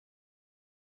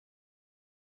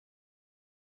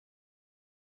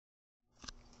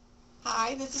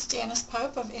Hi, this is Janice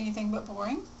Pope of Anything But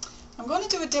Boring. I'm going to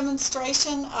do a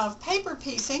demonstration of paper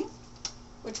piecing,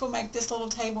 which will make this little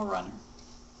table runner.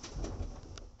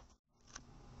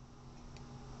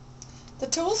 The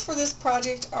tools for this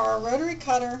project are a rotary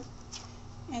cutter,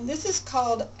 and this is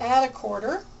called Add a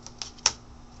Quarter,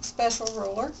 a special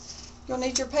ruler. You'll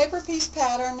need your paper piece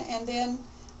pattern, and then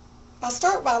I'll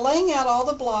start by laying out all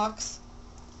the blocks.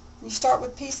 You start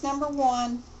with piece number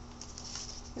 1.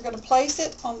 You're going to place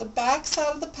it on the back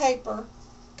side of the paper,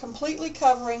 completely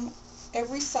covering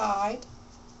every side.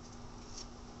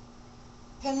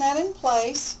 Pin that in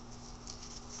place.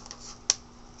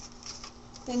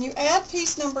 Then you add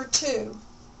piece number 2.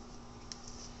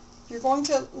 You're going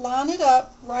to line it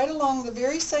up right along the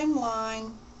very same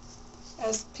line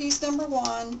as piece number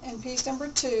 1 and piece number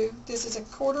 2. This is a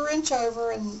 1/4 inch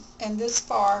over and this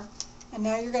far. And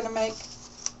now you're going to make,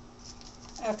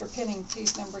 after pinning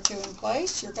piece number 2 in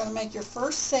place, you're going to make your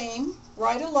first seam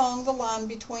right along the line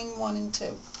between 1 and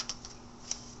 2.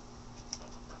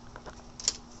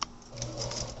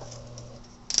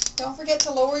 Don't forget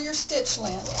to lower your stitch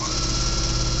length.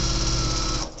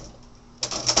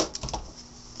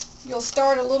 You'll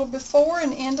start a little before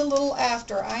and end a little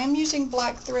after. I am using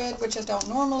black thread, which I don't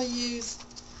normally use.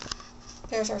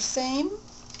 There's our seam.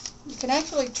 You can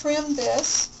actually trim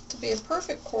this to be a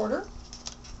perfect 1/4.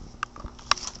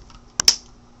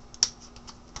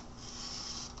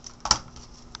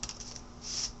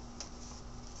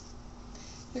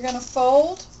 You're going to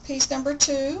fold piece number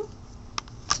 2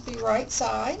 to be right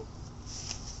side.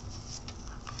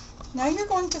 Now you're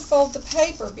going to fold the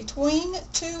paper between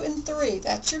 2 and 3.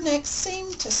 That's your next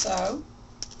seam to sew.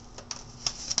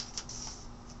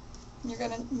 You're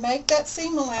going to make that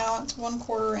seam allowance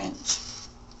 1/4 inch.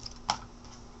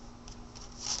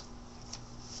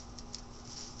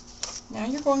 Now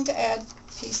you're going to add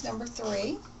piece number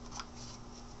 3.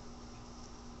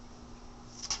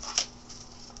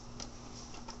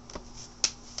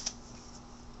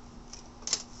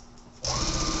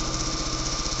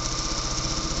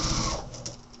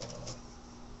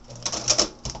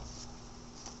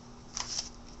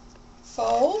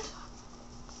 Fold,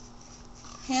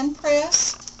 hand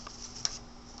press,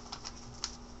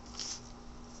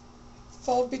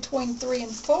 fold between 3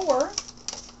 and 4,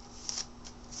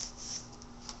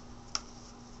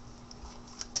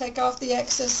 take off the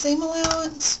excess seam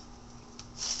allowance.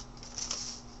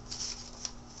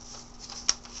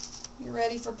 You're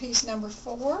ready for piece number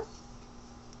 4.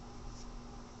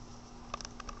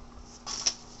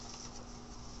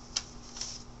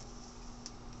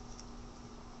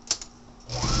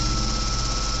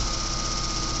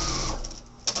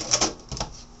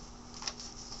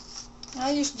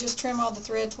 I usually just trim all the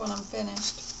threads when I'm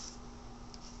finished.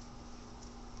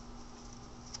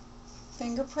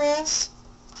 Finger press.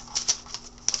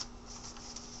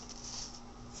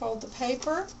 Fold the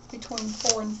paper between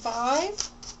 4 and 5.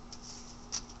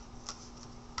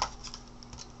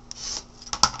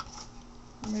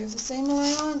 Remove the seam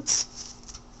allowance.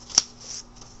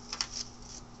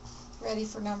 Ready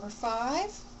for number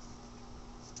 5.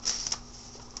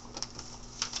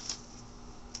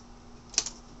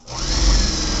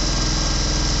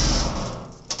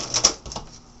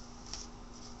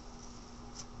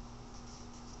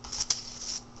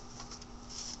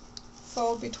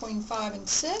 Fold between 5 and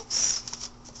 6.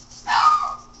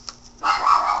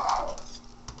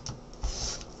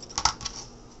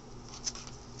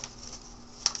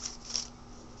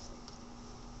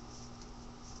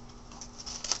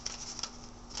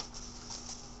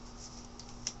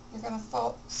 You're going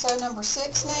to sew number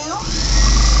 6 now.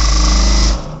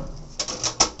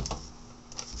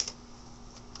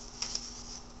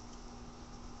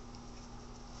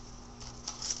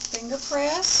 Finger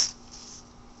press.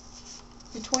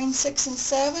 Between 6 and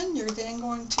 7, you're then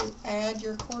going to add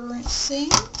your 1/4 inch seam.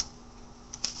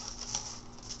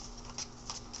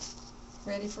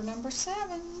 Ready for number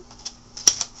 7.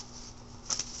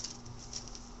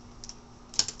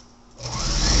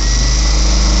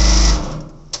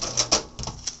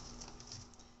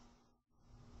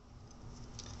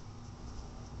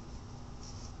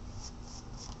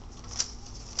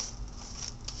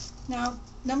 Now,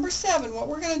 number 7, what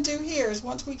we're going to do here is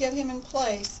once we get him in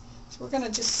place, we're going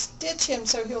to just stitch him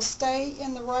so he'll stay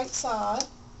in the right side.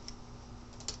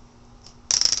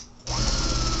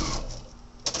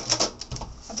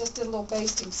 I just did a little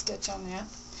basting stitch on that.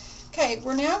 Okay,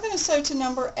 we're now going to sew to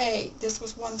number 8. This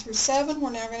was 1 through 7.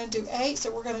 We're now going to do 8, so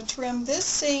we're going to trim this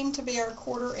seam to be our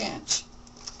 1/4 inch.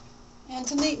 And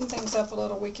to neaten things up a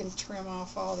little, we can trim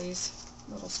off all these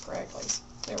little scragglies.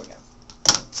 There we go.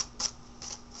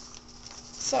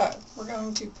 So we're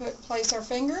going to place our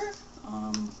finger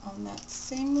on that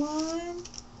seam line.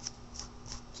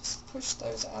 Just push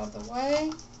those out of the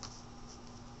way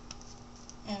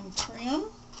and trim.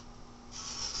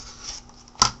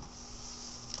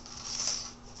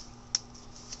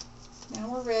 Now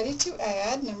we're ready to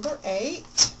add number 8.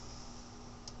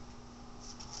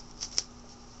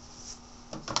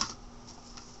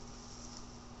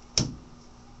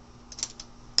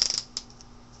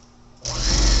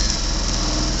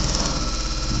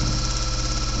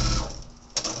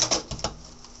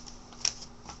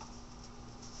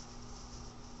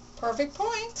 Perfect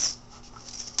points.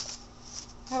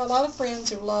 I have a lot of friends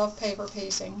who love paper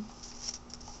piecing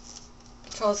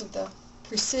because of the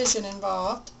precision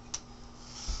involved.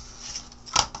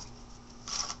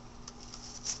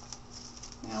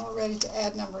 Now we're ready to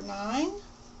add number 9.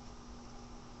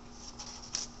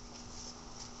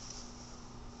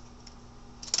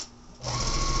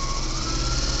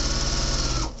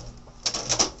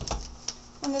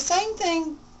 And the same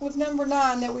thing with number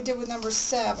 9 that we did with number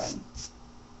 7.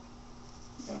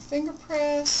 I'm going to finger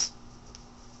press.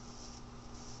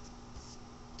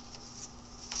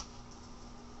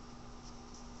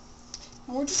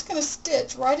 And we're just going to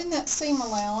stitch right in that seam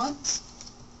allowance.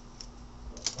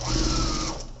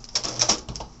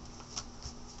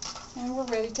 And we're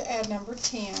ready to add number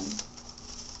 10.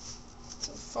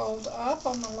 So fold up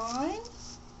on the line.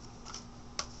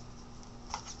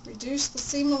 Reduce the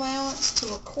seam allowance to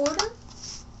 1/4.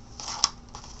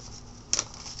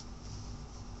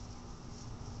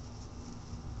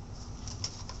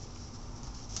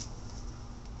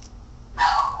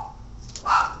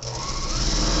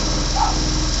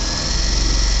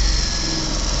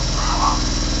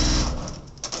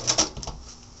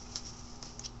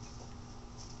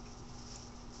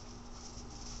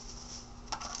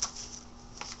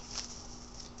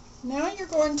 Now you're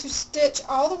going to stitch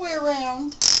all the way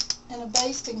around in a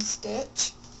basting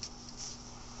stitch.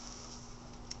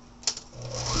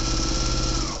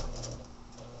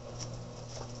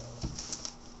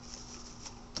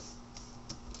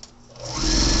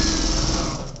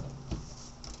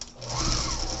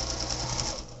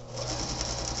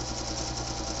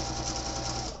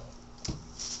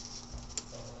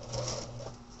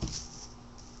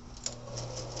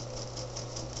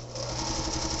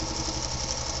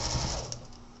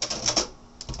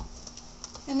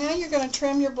 And now you're going to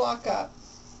trim your block up.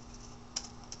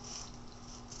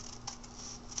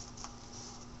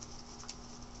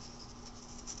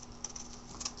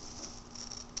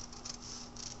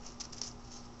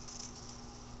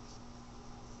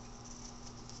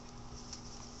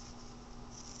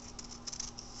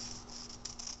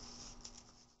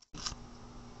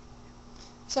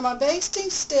 So my basting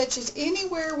stitch is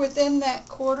anywhere within that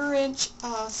 1/4 inch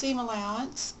seam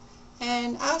allowance.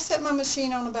 And I set my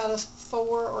machine on about a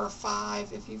 4 or a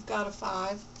 5 if you've got a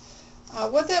 5.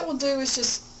 What that will do is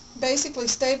just basically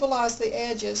stabilize the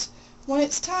edges. When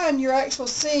it's time, your actual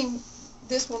seam,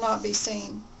 this will not be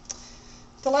seen.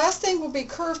 The last thing will be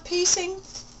curve piecing,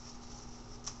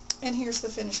 and here's the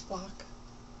finished block.